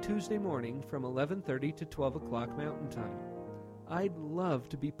every Tuesday morning from 11:30 to 12 o'clock Mountain Time. I'd love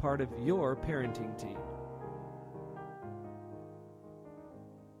to be part of your parenting team.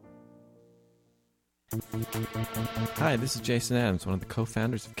 Hi, this is Jason Adams, one of the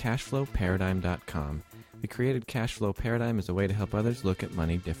co-founders of CashflowParadigm.com. We created Cashflow Paradigm as a way to help others look at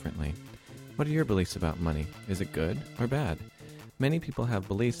money differently. What are your beliefs about money? Is it good or bad? Many people have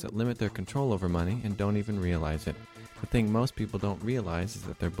beliefs that limit their control over money and don't even realize it. The thing most people don't realize is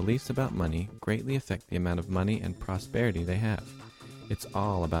that their beliefs about money greatly affect the amount of money and prosperity they have. It's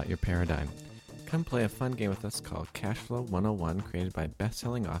all about your paradigm. Come play a fun game with us called Cashflow 101, created by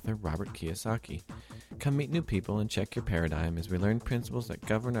best-selling author Robert Kiyosaki. Come meet new people and check your paradigm as we learn principles that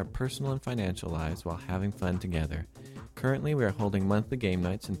govern our personal and financial lives while having fun together. Currently, we are holding monthly game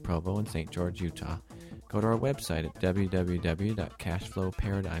nights in Provo and St. George, Utah. Go to our website at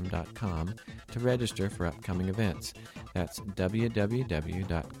www.cashflowparadigm.com to register for upcoming events. That's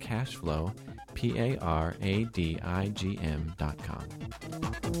www.cashflowparadigm.com.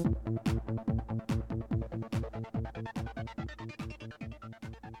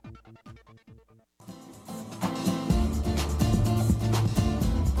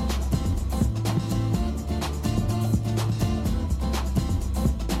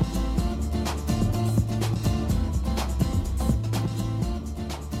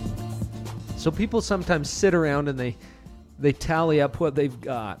 So people sometimes sit around and they tally up what they've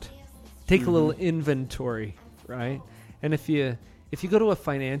got, take a little inventory, right? And if you go to a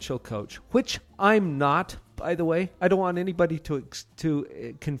financial coach, which I'm not, by the way, I don't want anybody to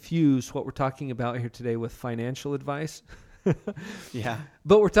confuse what we're talking about here today with financial advice. Yeah.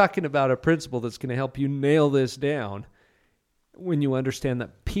 But we're talking about a principle that's going to help you nail this down when you understand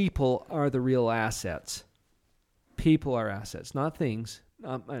that people are the real assets. People are assets, not things,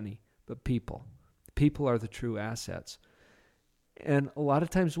 not money. But people. People are the true assets. And a lot of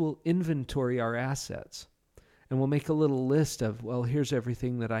times we'll inventory our assets. And we'll make a little list of, well, here's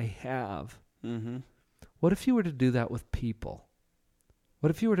everything that I have. Mm-hmm. What if you were to do that with people?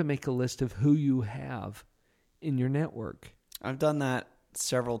 What if you were to make a list of who you have in your network? I've done that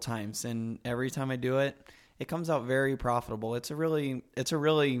several times. And every time I do it, it comes out very profitable. It's a really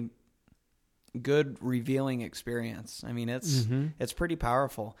good revealing experience. I mean, it's pretty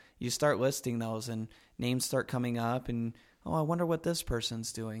powerful. You start listing those and names start coming up and, oh, I wonder what this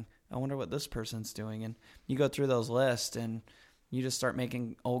person's doing. I wonder what this person's doing. And you go through those lists and you just start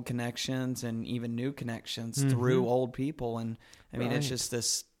making old connections and even new connections through old people. And I mean, It's just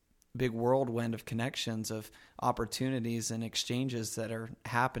this big whirlwind of connections, of opportunities and exchanges that are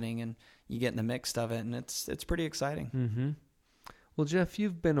happening, and you get in the mix of it, and it's pretty exciting. Mm-hmm. Well, Jeff,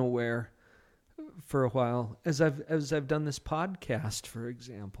 you've been aware for a while as I've done this podcast, for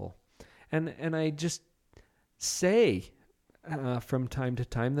example, and I just say from time to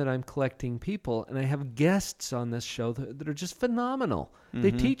time that I'm collecting people, and I have guests on this show that are just phenomenal. Mm-hmm.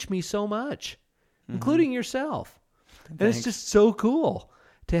 They teach me so much, including yourself. And it's just so cool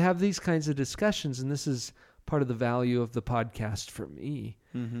to have these kinds of discussions, and this is part of the value of the podcast for me.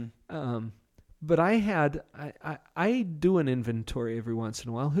 Mm-hmm. But I do an inventory every once in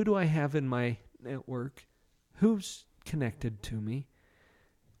a while. Who do I have in my network? Who's connected to me?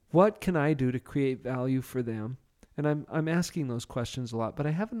 What can I do to create value for them? And I'm asking those questions a lot, but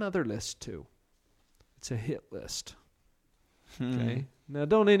I have another list too. It's a hit list. Okay? Now,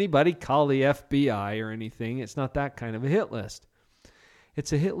 don't anybody call the FBI or anything. It's not that kind of a hit list.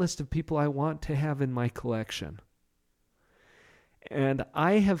 It's a hit list of people I want to have in my collection. And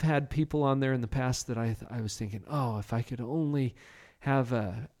I have had people on there in the past that I was thinking, oh, if I could only have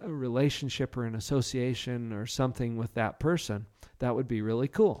a relationship or an association or something with that person, that would be really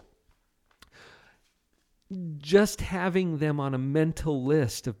cool. Just having them on a mental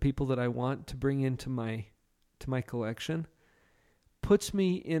list of people that I want to bring into my collection puts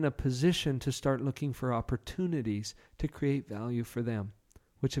me in a position to start looking for opportunities to create value for them,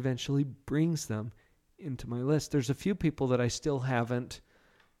 which eventually brings them into my list. There's a few people that I still haven't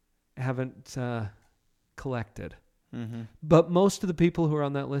collected, but most of the people who are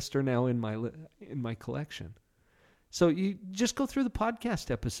on that list are now in my collection. So you just go through the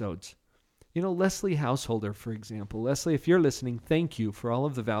podcast episodes. You know, Leslie Householder, for example. Leslie, if you're listening, thank you for all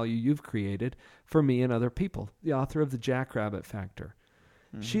of the value you've created for me and other people. The author of The Jackrabbit Factor.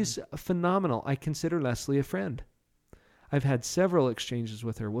 She's phenomenal. I consider Leslie a friend. I've had several exchanges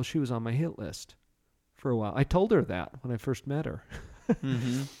with her. Well, she was on my hit list for a while. I told her that when I first met her.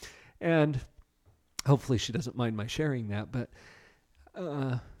 And hopefully she doesn't mind my sharing that. But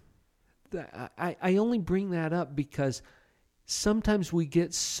I only bring that up because sometimes we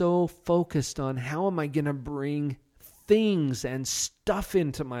get so focused on how am I going to bring things and stuff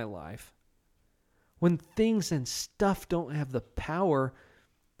into my life, when things and stuff don't have the power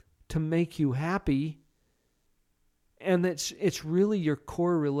to make you happy. And it's really your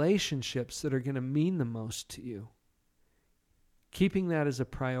core relationships that are going to mean the most to you. Keeping that as a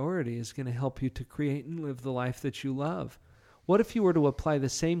priority is going to help you to create and live the life that you love. What if you were to apply the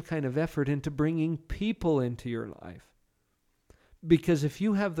same kind of effort into bringing people into your life? Because if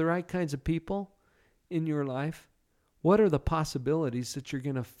you have the right kinds of people in your life, what are the possibilities that you're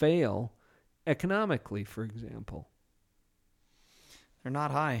going to fail economically, for example? They're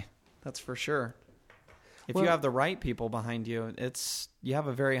not high, that's for sure. If Well, you have the right people behind you, you have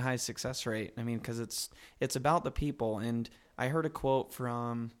a very high success rate. I mean, because it's about the people. And I heard a quote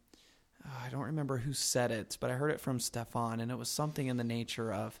from, I don't remember who said it, but I heard it from Stefan, and it was something in the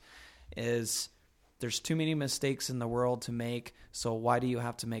nature of, there's too many mistakes in the world to make, so why do you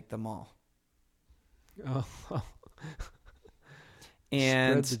have to make them all? Oh,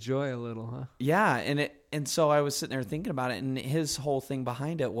 And spread the joy a little, huh? yeah, and so I was sitting there thinking about it, and his whole thing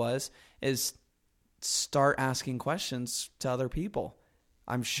behind it is start asking questions to other people.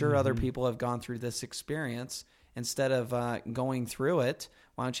 I'm sure other people have gone through this experience. Instead of going through it,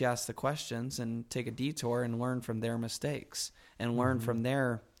 why don't you ask the questions and take a detour and learn from their mistakes and learn from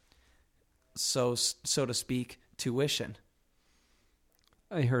their, so to speak, tuition.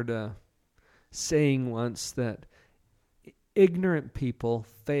 I heard a saying once that ignorant people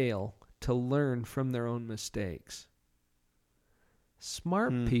fail to learn from their own mistakes.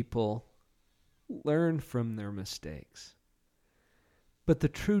 Smart people learn from their mistakes. But the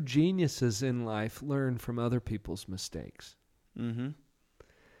true geniuses in life learn from other people's mistakes. Mm-hmm.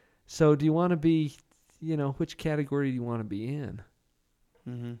 So do you want to be, which category do you want to be in?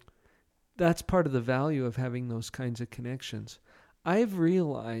 Mm-hmm. That's part of the value of having those kinds of connections. I've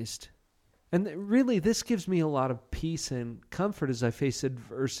realized, and really this gives me a lot of peace and comfort as I face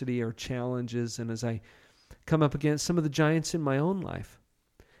adversity or challenges and as I come up against some of the giants in my own life.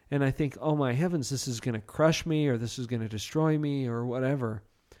 And I think, oh my heavens, this is going to crush me or this is going to destroy me or whatever.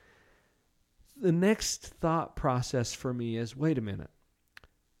 The next thought process for me is, wait a minute,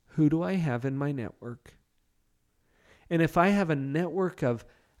 who do I have in my network? And if I have a network of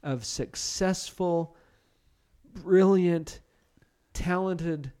successful, brilliant,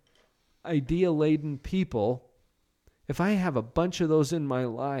 talented, idea-laden people, if I have a bunch of those in my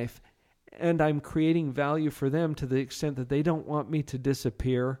life and I'm creating value for them to the extent that they don't want me to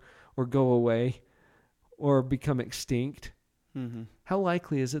disappear or go away or become extinct, how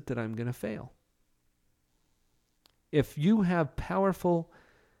likely is it that I'm going to fail? If you have powerful,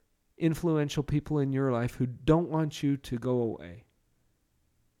 influential people in your life who don't want you to go away,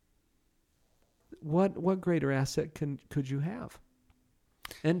 what greater asset could you have?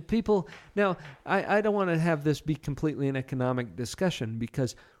 And people, now, I don't want to have this be completely an economic discussion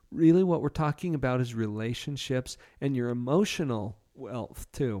because really what we're talking about is relationships and your emotional wealth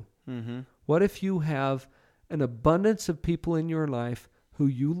too. Mm-hmm. What if you have an abundance of people in your life who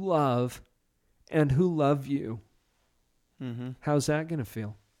you love and who love you? Mm-hmm. How's that going to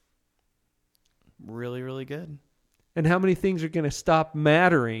feel? Really, really good. And how many things are going to stop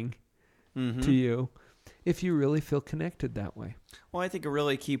mattering Mm-hmm. to you if you really feel connected that way? Well, I think a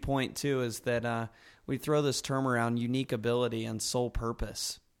really key point, too, is that we throw this term around, unique ability and sole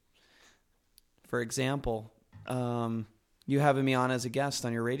purpose. For example, you having me on as a guest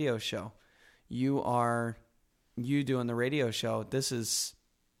on your radio show. You doing the radio show, this is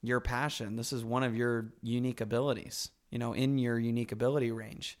your passion. This is one of your unique abilities, in your unique ability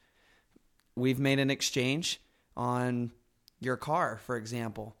range. We've made an exchange on your car, for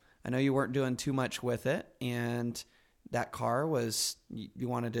example. I know you weren't doing too much with it, and that car was, you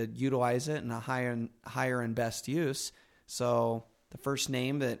wanted to utilize it in a higher and best use. So the first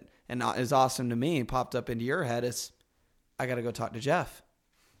name that is awesome to me popped up into your head is, I got to go talk to Jeff.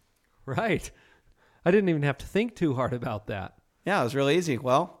 Right. I didn't even have to think too hard about that. Yeah, it was really easy.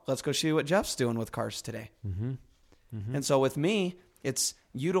 Well, let's go see what Jeff's doing with cars today. Mm-hmm. Mm-hmm. And so with me, it's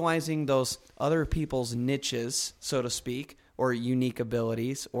utilizing those other people's niches, so to speak, or unique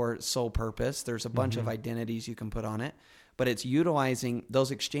abilities or sole purpose. There's a bunch of identities you can put on it, but it's utilizing those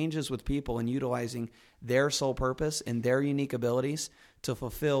exchanges with people and utilizing their sole purpose and their unique abilities to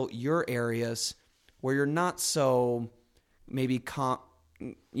fulfill your areas where you're not so maybe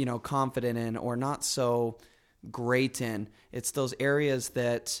confident in or not so great in. It's those areas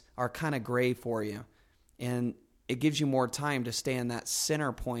that are kind of gray for you. And it gives you more time to stay in that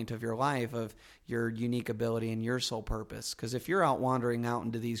center point of your life of your unique ability and your sole purpose. Because if you're out wandering out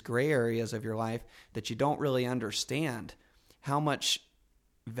into these gray areas of your life that you don't really understand, how much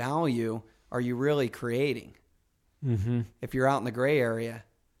value are you really creating? Mm-hmm. If you're out in the gray area,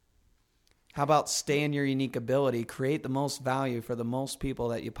 how about stay in your unique ability, create the most value for the most people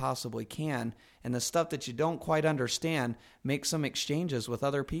that you possibly can, and the stuff that you don't quite understand, make some exchanges with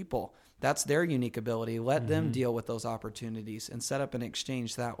other people. That's their unique ability. Let them deal with those opportunities and set up an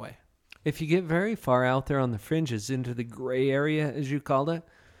exchange that way. if you get very far out there on the fringes into the gray area, as you called it,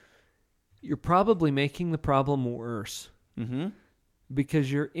 you're probably making the problem worse. Mm-hmm.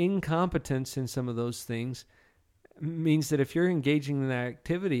 Because your incompetence in some of those things means that if you're engaging in that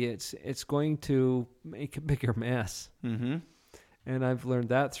activity, it's going to make a bigger mess. Mm-hmm. And I've learned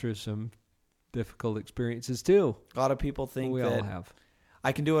that through some difficult experiences too. A lot of people think We that all have.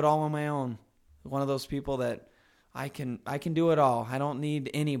 I can do it all on my own. One of those people that I can do it all. I don't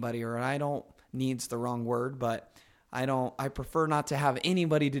need anybody, or I don't need's the wrong word, but I prefer not to have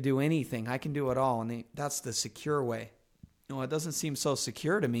anybody to do anything. I can do it all. And that's the secure way. It doesn't seem so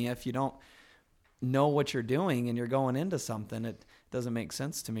secure to me if you don't know what you're doing and you're going into something. It doesn't make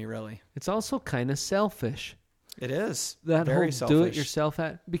sense to me, really. It's also kind of selfish. It is. That very whole selfish. do-it-yourself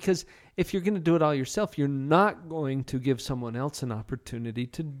because if you're going to do it all yourself, you're not going to give someone else an opportunity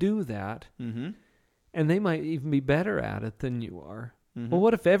to do that. Mm-hmm. And they might even be better at it than you are. Mm-hmm. Well,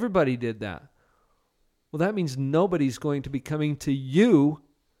 what if everybody did that? Well, that means nobody's going to be coming to you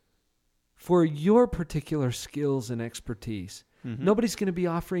for your particular skills and expertise. Mm-hmm. Nobody's going to be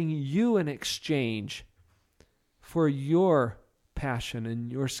offering you an exchange for your passion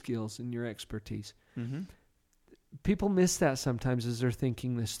and your skills and your expertise. Mm-hmm. People miss that sometimes as they're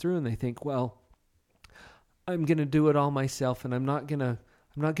thinking this through, and they think, well, I'm going to do it all myself, and I'm not going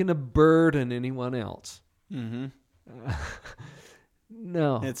to burden anyone else. Mm-hmm.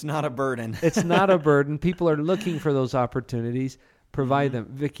 No. It's not a burden. It's not a burden. People are looking for those opportunities. Provide them.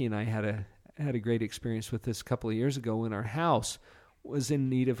 Vicki and I had a great experience with this a couple of years ago when our house was in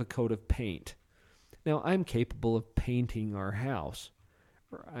need of a coat of paint. Now, I'm capable of painting our house,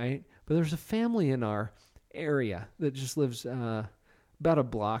 right? But there's a family in our area that just lives about a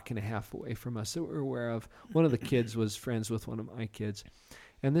block and a half away from us that we're aware of. One of the kids was friends with one of my kids,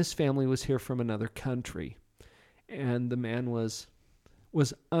 and this family was here from another country, and the man was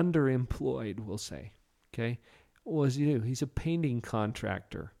underemployed, we'll say. Okay, what does he do? He's a painting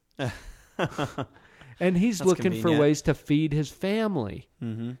contractor. And he's That's looking for convenient. ways to feed his family.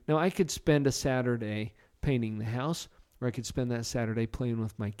 Mm-hmm. Now, I could spend a Saturday painting the house, or I could spend that Saturday playing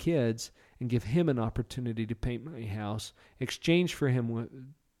with my kids and give him an opportunity to paint my house, exchange for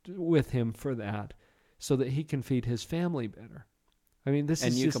him with him for that, so that he can feed his family better. I mean, this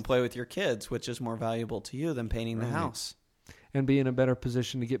and is you just, can play with your kids, which is more valuable to you than painting the Right. house. and be in a better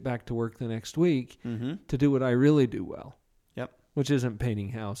position to get back to work the next week Mm-hmm. to do what I really do well. Yep. Which isn't painting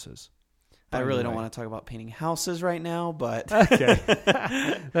houses. I By really the don't way. want to talk about painting houses right now, but Okay.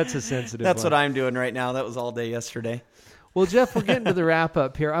 That's a sensitive that's one. what I'm doing right now. That was all day yesterday. Well, Jeff, we're getting to the wrap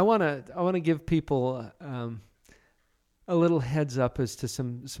up here. I want to give people a little heads up as to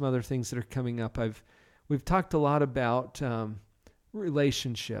some other things that are coming up. We've talked a lot about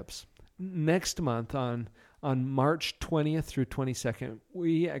relationships. Next month on March 20th through 22nd,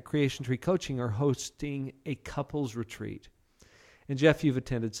 we at Creation Tree Coaching are hosting a couples retreat. And Jeff, you've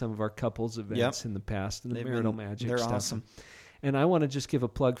attended some of our couples events in the past, and the Marital Magic they're stuff. awesome. And I want to just give a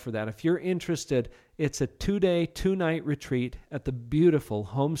plug for that. If you're interested, it's a 2-day, 2-night retreat at the beautiful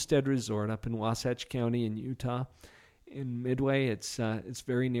Homestead Resort up in Wasatch County in Utah. In Midway, it's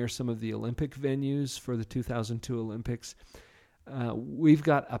very near some of the Olympic venues for the 2002 Olympics. We've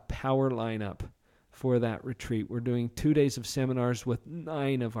got a power lineup for that retreat. We're doing 2 days of seminars with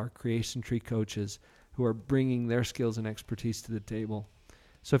 9 of our Creation Tree coaches who are bringing their skills and expertise to the table.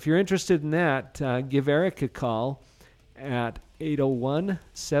 So if you're interested in that, give Eric a call at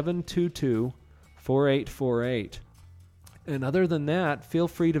 801-722-4848. And other than that, feel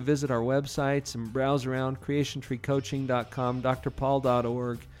free to visit our websites and browse around, creationtreecoaching.com,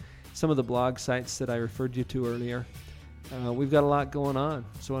 drpaul.org, some of the blog sites that I referred you to earlier. We've got a lot going on,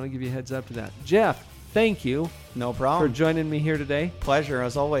 so I want to give you a heads up to that. Jeff, thank you No for problem. joining me here today. Pleasure,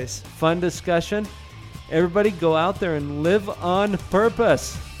 as always. Fun discussion. Everybody go out there and live on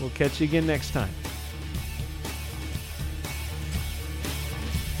purpose. We'll catch you again next time.